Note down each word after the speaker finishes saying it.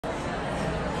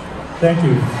Thank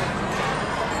you.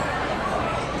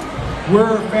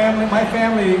 We're a family, my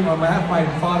family, on behalf of my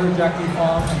father, Jackie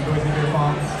Fong, and Joan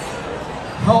Fong.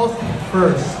 Health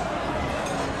first.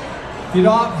 If you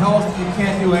don't have health, you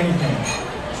can't do anything.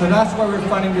 So that's why we're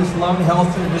funding this lung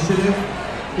health initiative,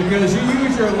 because you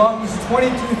use your lungs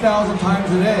 22,000 times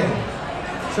a day.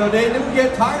 So they do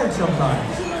get tired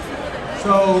sometimes.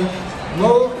 So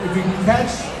if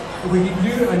we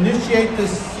can initiate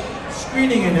this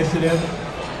screening initiative,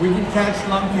 we can catch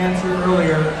lung cancer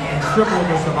earlier and triple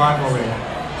the survival rate.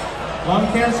 Lung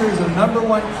cancer is the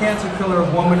 #1 cancer killer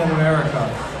of women in America.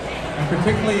 And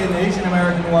particularly in Asian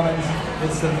American women,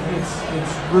 it's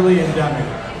really endemic.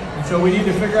 And so we need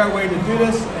to figure out a way to do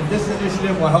this, and this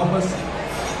initiative will help us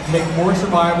make more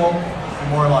survival and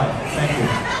more life. Thank you.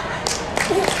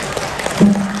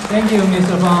 Thank you,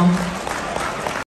 Mr. Fong.